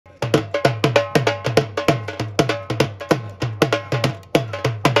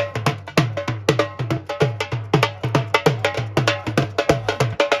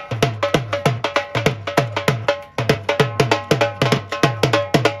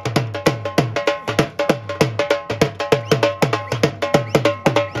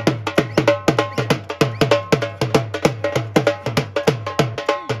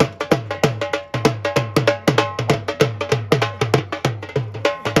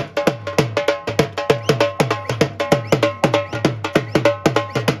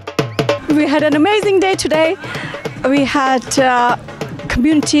had an amazing day today. We had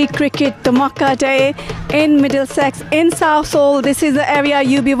Community Cricket Dhamaka Day in Middlesex, in Southall. This is the area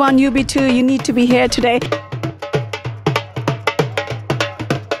UB1, UB2. You need to be here today.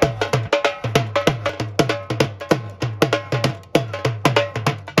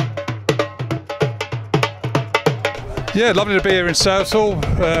 Yeah, lovely to be here in Southall.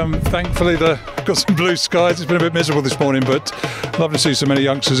 Thankfully, got some blue skies. It's been a bit miserable this morning, but lovely to see so many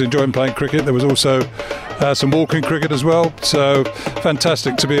youngsters enjoying playing cricket. There was also some walking cricket as well. So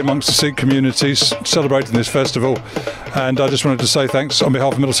fantastic to be amongst the Sikh communities celebrating this festival. And I just wanted to say thanks on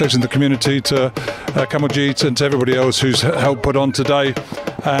behalf of Middlesex and the community to Kamaljeet and to everybody else who's helped put on today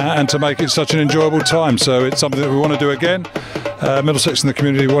and to make it such an enjoyable time. So it's something that we want to do again. Middlesex and the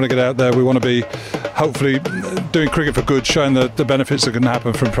community, we want to get out there. We want to be hopefully doing cricket for good, showing the benefits that can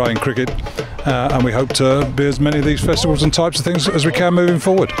happen from playing cricket, and we hope to be as many of these festivals and types of things as we can moving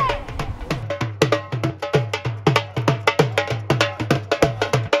forward.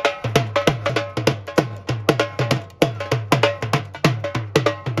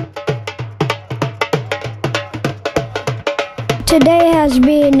 Today has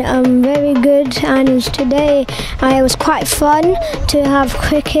been very good, and today it was quite fun to have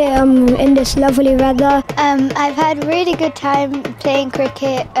cricket in this lovely weather. I've had a really good time playing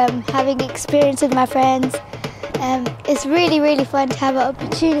cricket, having experience with my friends. It's really fun to have an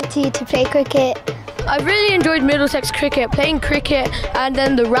opportunity to play cricket. I really enjoyed Middlesex cricket, playing cricket, and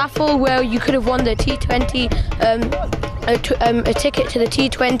then the raffle where you could have won the T20, a ticket to the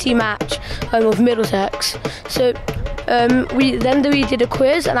T20 match of Middlesex. So we did a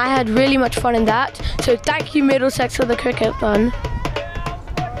quiz, and I had really much fun in that. So thank you, Middlesex, for the cricket fun.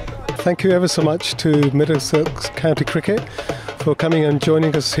 Thank you ever so much to Middlesex County Cricket for coming and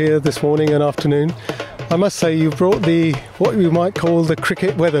joining us here this morning and afternoon. I must say you brought what we might call the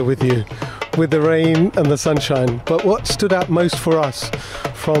cricket weather with you, with the rain and the sunshine. But what stood out most for us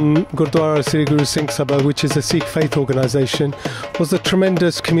from Gurdwara Sri Guru Singh Sabha, which is a Sikh faith organisation, was the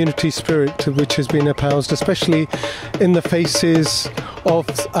tremendous community spirit which has been espoused, especially in the faces of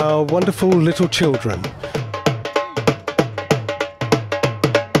our wonderful little children.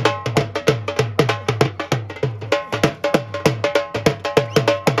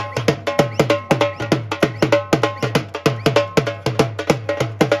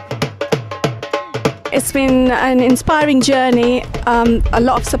 It's been an inspiring journey, a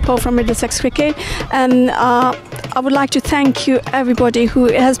lot of support from Middlesex Cricket, and I would like to thank you everybody who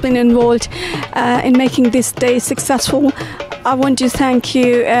has been involved in making this day successful. I want to thank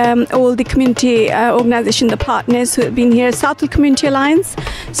you all the community organisation, the partners who have been here, Southall Community Alliance,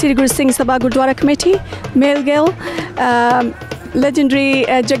 Sri Guru Singh Sabha Gurdwara Committee, Male Gill, legendary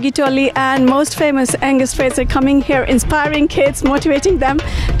Jaggi Tolly, and most famous Angus Fraser coming here, inspiring kids, motivating them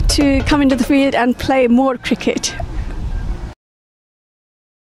to come into the field and play more cricket.